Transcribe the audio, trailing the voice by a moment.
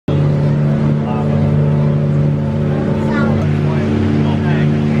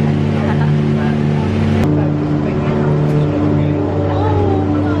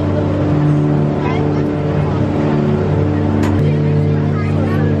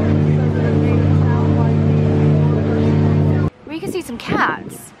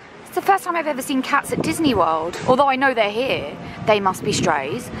cats. It's the first time I've ever seen cats at Disney World. Although I know they're here. They must be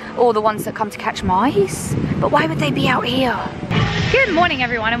strays. Or the ones that come to catch mice. But why would they be out here? Good morning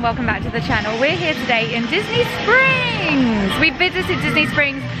everyone and welcome back to the channel. We're here today in Disney Springs. We visited Disney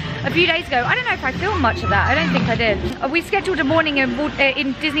Springs a few days ago. I don't know if I filmed much of that. I don't think I did. We scheduled a morning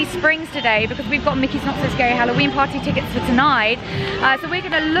in Disney Springs today because we've got Mickey's Not So Scary Halloween party tickets for tonight. So we're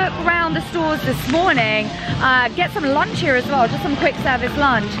gonna look around the stores this morning, get some lunch here as well, just some quick service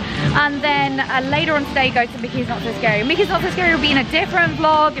lunch. And then later on today go to Mickey's Not So Scary. Mickey's Not So Scary will be in a different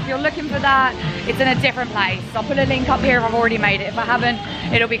vlog. If you're looking for that, it's in a different place. I'll put a link up here if I've already made it. If I haven't,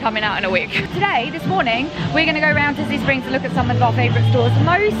 it'll be coming out in a week. Today, this morning, we're gonna go around Disney Springs and look at some of our favorite stores,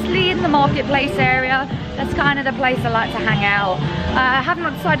 mostly in the marketplace area. That's kind of the place I like to hang out. I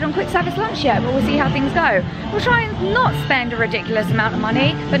haven't decided on quick service lunch yet, but we'll see how things go. We'll try and not spend a ridiculous amount of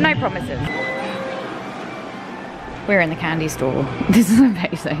money, but no promises. We're in the candy store. This is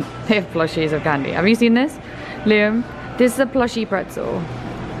amazing. They have plushies of candy. Have you seen this, Liam? This is a plushie pretzel.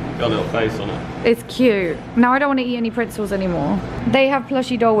 Got a little face on it. It's cute. Now I don't want to eat any pretzels anymore. They have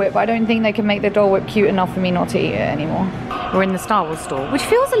plushie Dole Whip, but I don't think they can make the Dole Whip cute enough for me not to eat it anymore. We're in the Star Wars store, which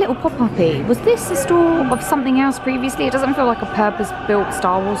feels a little pop-up-y. Was this a store of something else previously? It doesn't feel like a purpose-built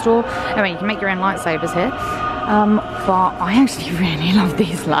Star Wars store. I mean, you can make your own lightsabers here. But I actually really love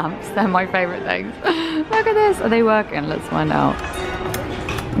these lamps. They're my favorite things. Look at this. Are they working? Let's find out.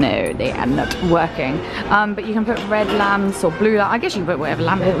 No, they are not working. But you can put red lamps or blue lamps. I guess you can put whatever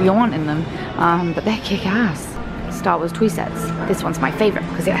lamp you want in them. But they're kick-ass. Star Wars toy sets. This one's my favorite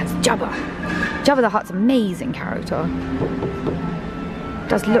because it has Jabba. Jabba the Hutt's amazing character.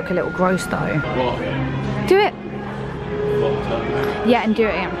 Does look a little gross though. What? Do it. What? Yeah, and do it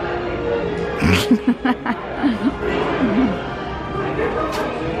again.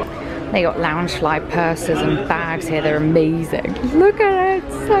 They got Loungefly purses and bags here. They're amazing. Look at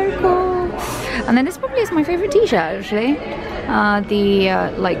it, so cool. And then this probably is my favorite t-shirt actually.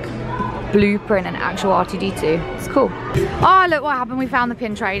 Like blueprint and actual R2-D2. It's cool. Oh, look what happened. We found the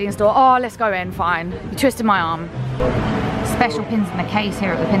pin trading store. Oh, let's go in, fine. You twisted my arm. Special pins in the case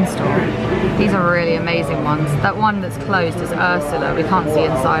here at the pin store. These are really amazing ones. That one that's closed is Ursula. We can't see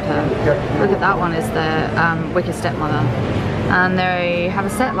inside her. Look at that one, is the Wicked Stepmother. And they have a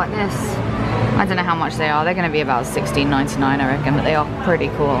set like this. I don't know how much they are. They're going to be about $16.99 I reckon, but they are pretty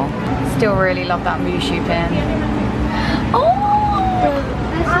cool. Still really love that Mushu pin. Oh!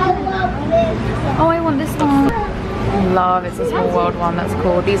 Oh, I want this one. Love, it's a Small World one, that's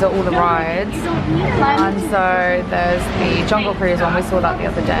cool. These are all the rides. And so there's the Jungle Cruise one, we saw that the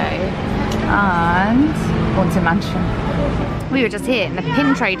other day. And Haunted Mansion. We were just here in the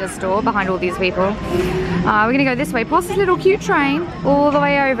pin trader store behind all these people. We're gonna go this way, past this little cute train, all the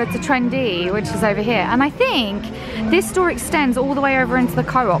way over to Tren-D, which is over here. And I think this store extends all the way over into the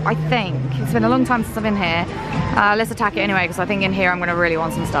co-op, I think. It's been a long time since I've been here. Let's attack it anyway, because I think in here I'm gonna really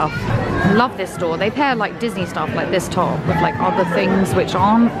want some stuff. Love this store. They pair like Disney stuff, like this top, with like other things which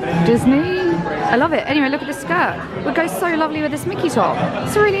aren't Disney. I love it. Anyway, look at this skirt. It goes so lovely with this Mickey top.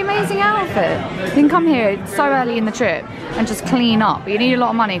 It's a really amazing outfit. You can come here so early in the trip and just clean up. But you need a lot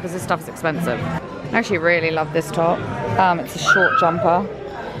of money because this stuff is expensive. I actually really love this top. It's a short jumper.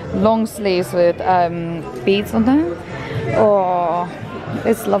 Long sleeves with beads on them. Oh,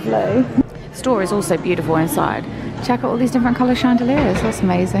 it's lovely. The store is also beautiful inside. Check out all these different colour chandeliers. That's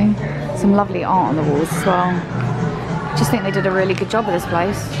amazing. Some lovely art on the walls as well. Just think they did a really good job of this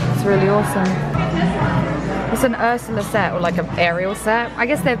place. It's really awesome. It's an Ursula set, or like an Ariel set. I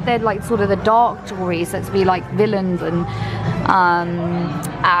guess they're like sort of the dark jewelry sets to be like villains and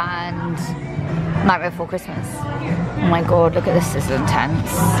Nightmare Before Christmas. Oh my god, look at this, this is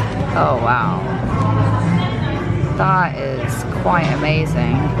intense. Oh wow. That is quite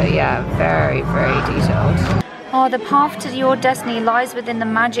amazing. But yeah, very, very detailed. Oh, the path to your destiny lies within the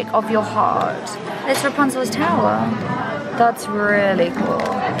magic of your heart. It's Rapunzel's tower. That's really cool.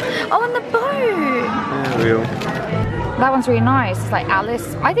 Oh, and the boat! Yeah, real. That one's really nice. It's like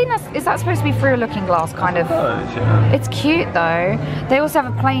Alice. I think is that supposed to be through a looking glass kind of? Oh, yeah. It's cute though. They also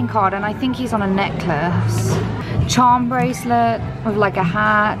have a playing card and I think he's on a necklace. Charm bracelet with like a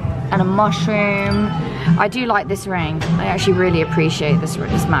hat and a mushroom. I do like this ring. I actually really appreciate this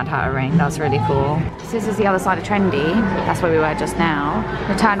Mad Hatter ring. That's really cool. So this is the other side of Tren-D. That's where we were just now.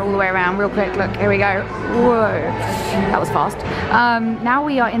 We'll turn all the way around real quick. Look, here we go. Whoa, that was fast. Now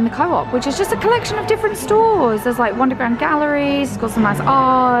we are in the co-op, which is just a collection of different stores. There's like Wonderground Gallery. It's got some nice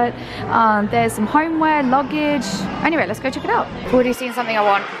art. There's some homeware, luggage. Anyway, let's go check it out. I've already seen something I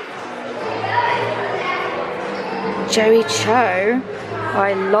want. Joey Cho.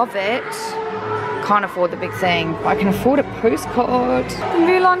 I love it. Can't afford the big thing, but I can afford a postcard.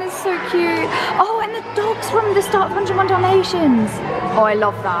 Mulan is so cute. Oh, and the dogs from the start of 101 Dalmatians. Oh, I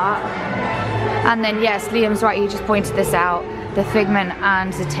love that. And then yes, Liam's right, he just pointed this out. The Figment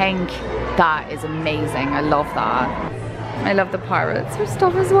and the Tank. That is amazing. I love that. I love the pirates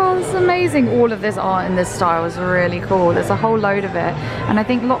stuff as well. It's amazing. All of this art in this style is really cool. There's a whole load of it. And I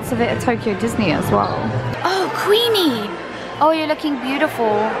think lots of it at Tokyo Disney as well. Oh, Queenie. Oh, you're looking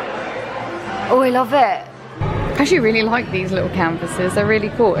beautiful. Oh, I love it. I actually really like these little canvases. They're really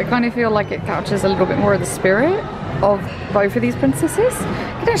cool. I kind of feel like it captures a little bit more of the spirit of both of these princesses.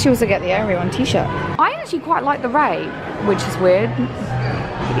 You can actually also get the Ariel on t-shirt. I actually quite like the Ray, which is weird.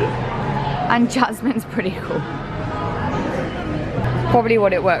 And Jasmine's pretty cool. Probably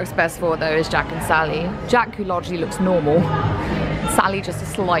what it works best for though is Jack and Sally. Jack, who largely looks normal. Sally just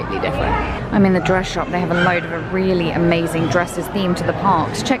slightly different. I'm in the dress shop. They have a load of really amazing dresses themed to the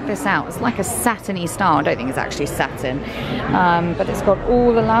parks. Check this out. It's like a satiny style. I don't think it's actually satin. But it's got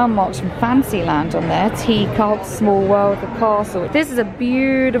all the landmarks from Fantasyland on there. Teacups, Small World, the castle. This is a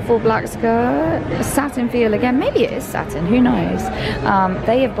beautiful black skirt. A satin feel again. Maybe it is satin. Who knows?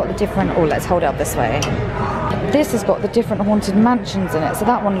 They have got the different... Oh, let's hold it up this way. This has got the different haunted mansions in it. So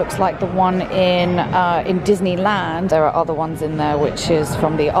that one looks like the one in Disneyland. There are other ones in there which is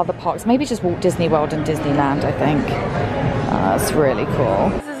from the other parks. Maybe just Walt Disney World and Disneyland, I think. It's really cool.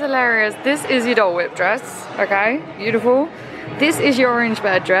 This is hilarious. This is your Dole Whip dress, okay? Beautiful. This is your orange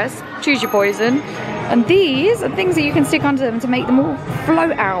bird dress. Choose your poison. And these are things that you can stick onto them to make them all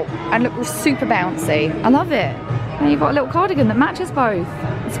float out and look super bouncy. I love it. And you've got a little cardigan that matches both.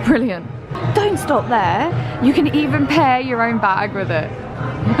 It's brilliant. Don't stop there. You can even pair your own bag with it.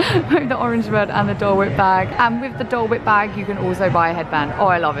 With the orange bird and the Dole Whip bag. And with the Dole Whip bag, you can also buy a headband. Oh,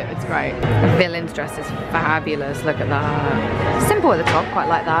 I love it. It's great. The villain's dress is fabulous. Look at that. Simple at the top, quite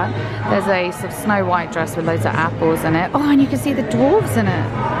like that. There's a sort of Snow White dress with loads of apples in it. Oh, and you can see the dwarves in it.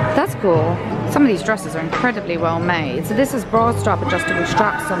 That's cool. Some of these dresses are incredibly well made. So this has bra strap adjustable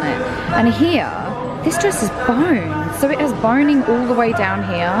straps on it. And here, this dress is boned. So it has boning all the way down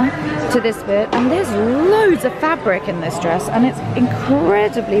here to this bit. And there's loads of fabric in this dress. And it's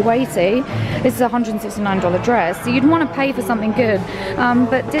incredibly weighty. This is a $169 dress. So you'd want to pay for something good.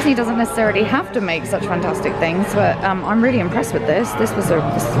 But Disney doesn't necessarily have to make such fantastic things. But I'm really impressed with this. This is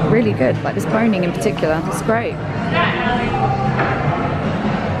really good. Like this boning in particular. It's great.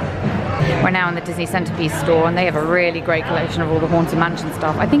 We're now in the Disney Centerpiece store and they have a really great collection of all the Haunted Mansion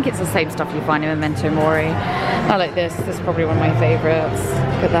stuff. I think it's the same stuff you find in Memento Mori. I like this. This is probably one of my favorites.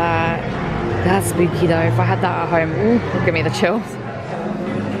 Look at that. That's spooky though. If I had that at home, ooh, it'll give me the chills.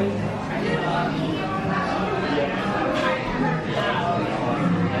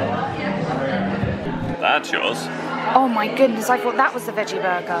 That's yours. Oh my goodness, I thought that was the veggie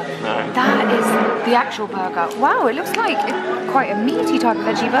burger. No. That is the actual burger. Wow, it looks like quite a meaty type of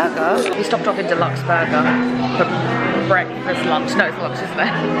veggie burger. We stopped off in D-Luxe Burger for breakfast, lunch. No, it's lunch, isn't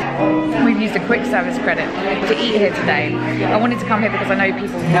it? We've used a quick service credit to eat here today. I wanted to come here because I know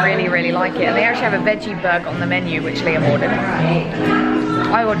people really, really like it. And they actually have a veggie burger on the menu, which Liam ordered.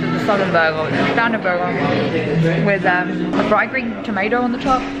 I ordered the Southern burger, which is a standard burger with a fried green tomato on the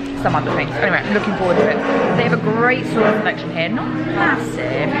top. Some other things. Anyway, I'm looking forward to it. They have a great sauce selection here. Not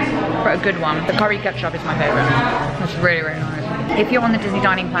massive, but a good one. The curry ketchup is my favourite. It's really, really nice. If you're on the Disney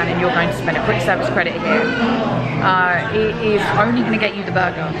dining plan and you're going to spend a quick service credit here, it is only going to get you the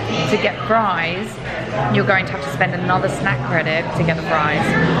burger. To get fries, you're going to have to spend another snack credit to get the fries.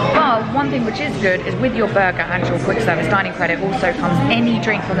 But one thing which is good is with your burger and your quick service dining credit also comes any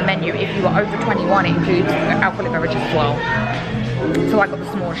drink on the menu. If you are over 21, it includes alcoholic beverages as well. So I got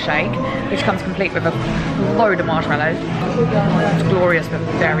the small shake, which comes complete with a load of marshmallows. It's glorious but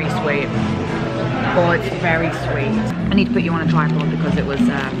very sweet. Oh, it's very sweet. I need to put you on a tripod because it was,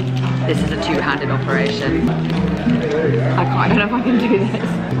 this is a two-handed operation. I don't know if I can do this.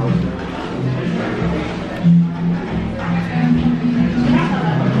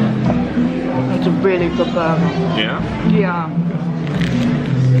 It's a really good burger. Yeah? Yeah.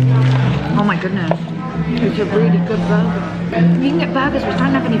 Oh my goodness. It's a really good burger. You can get burgers which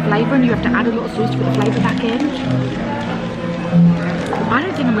don't have any flavour and you have to add a lot of sauce to put the flavour back in. I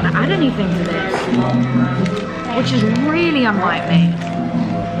don't think I'm going to add anything to this, which is really unlike me.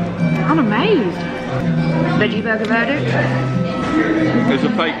 I'm amazed. Veggie burger verdict? It's a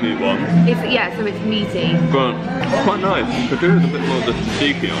fake meat one. Yeah, so it's meaty. But quite nice. Could do with a bit more of the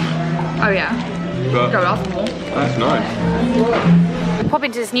tzatziki on it. Oh yeah. But Go ask more. that's nice. Pop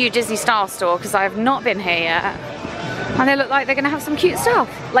into this new Disney Style store because I have not been here yet. And they look like they're going to have some cute stuff.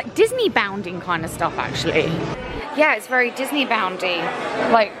 Like Disney bounding kind of stuff actually. Yeah, it's very Disney boundy,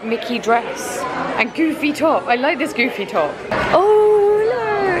 like Mickey dress and goofy top. I like this goofy top. Oh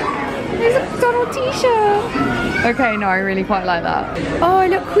look, there's a Donald t-shirt. Okay, no, I really quite like that. Oh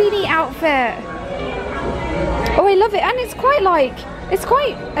look, Queenie outfit. Oh, I love it, and it's quite like, it's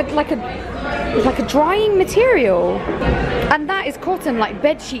quite like a drying material, and that is cotton, like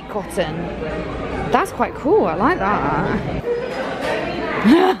bedsheet cotton. That's quite cool. I like that.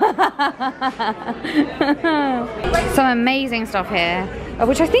 Some amazing stuff here,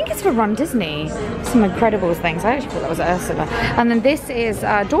 which I think is for Run Disney. Some Incredibles things. I actually thought that was Ursula. And then this is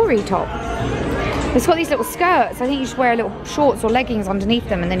Dory top. It's got these little skirts. I think you should wear little shorts or leggings underneath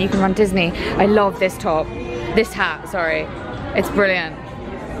them, and then you can Run Disney. I love this top. This hat, sorry. It's brilliant.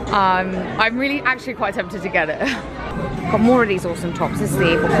 I'm really actually quite tempted to get it. Got more of these awesome tops. This is the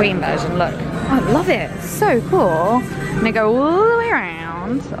Evil Queen version, look. Oh, I love it, it's so cool. And they go all the way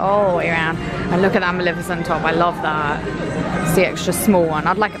around, all the way around. And look at that Maleficent top, I love that. It's the extra small one.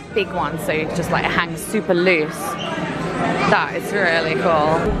 I'd like a big one so you just like it hangs super loose. That is really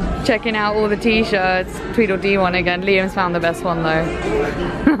cool. Checking out all the t-shirts. Tweedledee one again. Liam's found the best one though.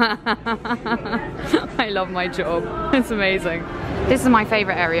 I love my job. It's amazing. This is my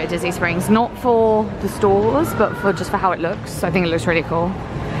favourite area at Disney Springs. Not for the stores, but for just for how it looks. I think it looks really cool.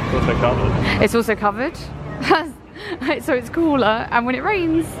 It's also covered. It's also covered. So it's cooler, and when it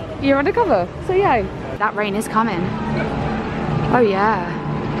rains, you're undercover. So yeah, that rain is coming. Oh yeah.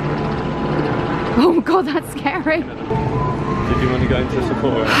 Oh god, that's scary. Did you want to go into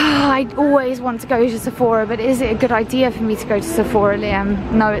Sephora? I always want to go to Sephora, but is it a good idea for me to go to Sephora, Liam?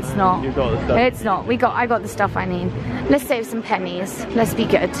 No, it's not. You've got the stuff. It's not. I got the stuff I need. Let's save some pennies. Let's be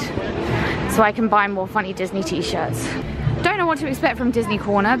good. So I can buy more funny Disney t-shirts. Don't know what to expect from Disney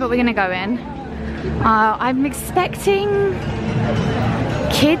Corner, but we're gonna go in. I'm expecting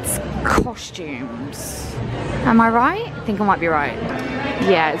kids' costumes. Am I right? I think I might be right.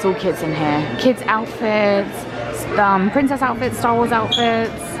 Yeah, it's all kids in here. Kids' outfits, princess outfits, Star Wars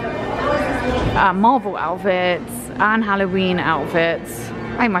outfits, Marvel outfits, and Halloween outfits.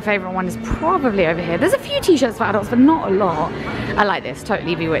 I think my favourite one is probably over here. There's a few t-shirts for adults, but not a lot. I like this,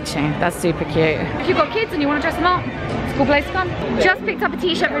 totally bewitching. That's super cute. If you've got kids and you want to dress them up, it's a cool place to come. Just picked up a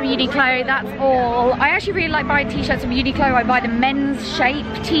t-shirt from Uniqlo, that's all. I actually really like buying t-shirts from Uniqlo. I buy the men's shape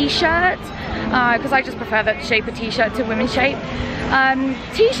t-shirt, because I just prefer that shape of t-shirt to women's shape.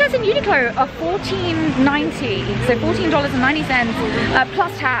 T-shirts in Uniqlo are $14.90, so $14.90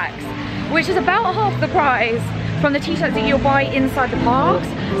 plus tax, which is about half the price from the t-shirts that you'll buy inside the parks.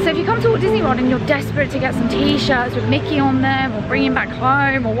 So if you come to Walt Disney World and you're desperate to get some t-shirts with Mickey on them, or bring him back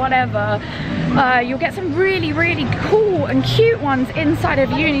home or whatever, you'll get some really, really cool and cute ones inside of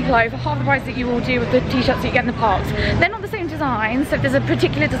Uniqlo for half the price that you will do with the t-shirts that you get in the parks. They're not the same design, so if there's a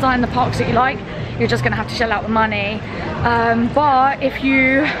particular design in the parks that you like, you're just gonna have to shell out the money. But if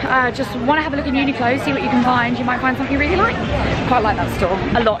you just want to have a look in Uniqlo, see what you can find, you might find something you really like. Quite like that store,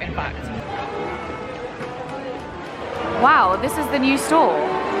 a lot in fact. Wow, this is the new store.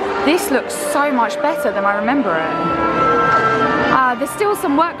 This looks so much better than I remember it. There's still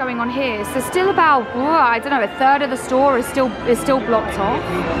some work going on here. So still about, I don't know, a third of the store is still blocked off.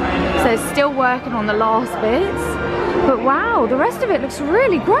 So it's still working on the last bits. But wow, the rest of it looks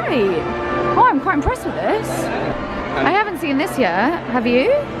really great. Oh, I'm quite impressed with this. I haven't seen this yet, have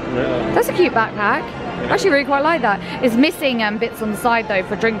you? Yeah. That's a cute backpack. I actually really quite like that. It's missing bits on the side though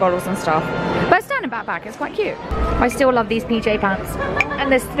for drink bottles and stuff. But it's standing backpack, it's quite cute. I still love these PJ pants.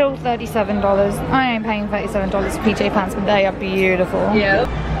 And they're still $37. I ain't paying $37 for PJ pants, but they are beautiful. Yeah.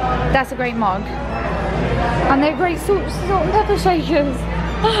 That's a great mug. And they're great salt and pepper shakers.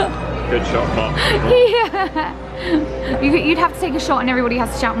 Good shot, Bob. Yeah. You'd have to take a shot and everybody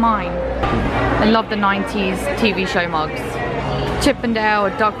has to shout mine. I love the 90s TV show mugs. Chippendale,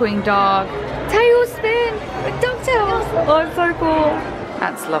 a Duckwing Dog. Tailspin with DuckTales. Oh, it's so cool.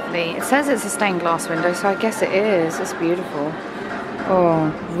 That's lovely. It says it's a stained glass window, so I guess it is. It's beautiful.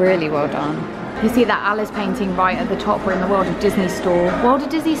 Oh, really well done. You see that Alice painting right at the top? We're in the World of Disney store. World of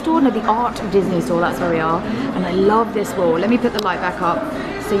Disney store? No, the Art of Disney store. That's where we are. And I love this wall. Let me put the light back up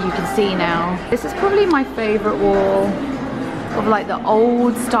so you can see now. This is probably my favorite wall of like the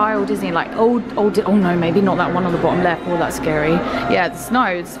old style Disney, like old, oh no, maybe not that one on the bottom left. Oh, that's scary. Yeah, the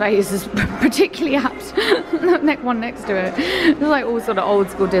Snow's face is particularly apt. The one next to it. It's like all sort of old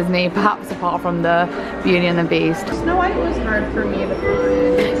school Disney, perhaps apart from the Beauty and the Beast. Snow White was hard for me to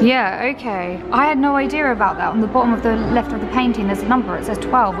find. Yeah, okay. I had no idea about that. On the bottom of the left of the painting there's a number, it says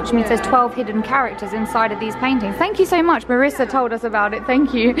 12, which means there's 12 hidden characters inside of these paintings. Thank you so much, Marissa told us about it,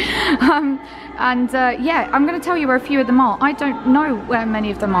 thank you. Yeah, I'm going to tell you where a few of them are. I don't don't know where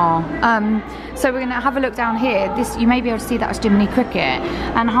many of them are. So we're gonna have a look down here. This, you may be able to see that as Jiminy Cricket,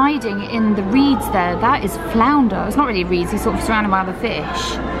 and hiding in the reeds there, that is flounder. It's not really reeds, he's sort of surrounded by other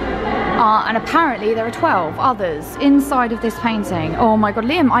fish. And apparently there are 12 others inside of this painting. Oh my god,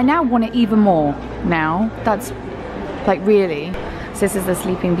 Liam, I now want it even more now. That's like really. So this is the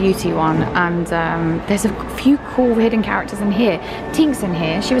Sleeping Beauty one, and there's a few cool hidden characters in here. Tink's in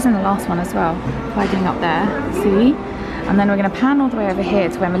here, she was in the last one as well, hiding up there, see? And then we're going to pan all the way over here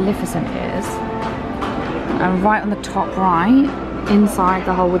to where Maleficent is. And right on the top right, inside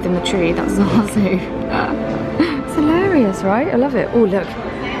the hole within the tree, that's Zazu. It's hilarious, right? I love it. Oh look,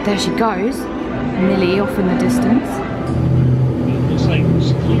 there she goes. Millie off in the distance. Looks like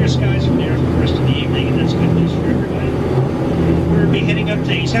clear skies from there for the rest of the evening, and that's good news for everybody. We'll be heading up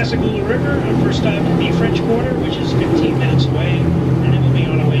to East Hassagoula River. Our first stop will be French Quarter, which is 15 minutes away, and then we'll be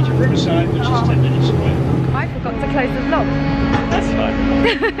on our way to Riverside, which is 10 minutes away. I forgot to close the vlog. That's fine.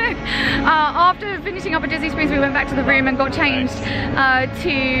 After finishing up at Disney Springs, we went back to the room and got changed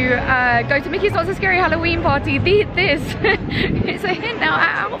to go to Mickey's Not So Scary Halloween Party. This it's a hint now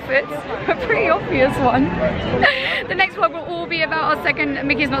at outfits, a pretty obvious one. The next vlog will all be about our second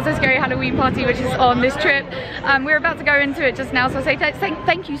Mickey's Not So Scary Halloween Party, which is on this trip. We're about to go into it just now, so I say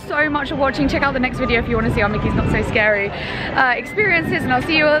thank you so much for watching. Check out the next video if you want to see our Mickey's Not So Scary experiences, and I'll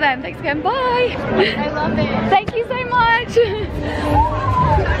see you all then. Thanks again, bye! I love it. Thank you so much!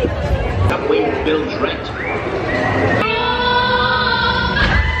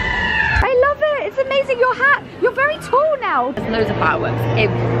 I love it! It's amazing, your hat! You're very tall now! There's loads of fireworks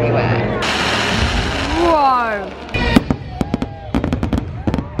everywhere. Whoa!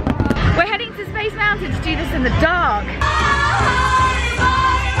 We're heading to Space Mountain to do this in the dark.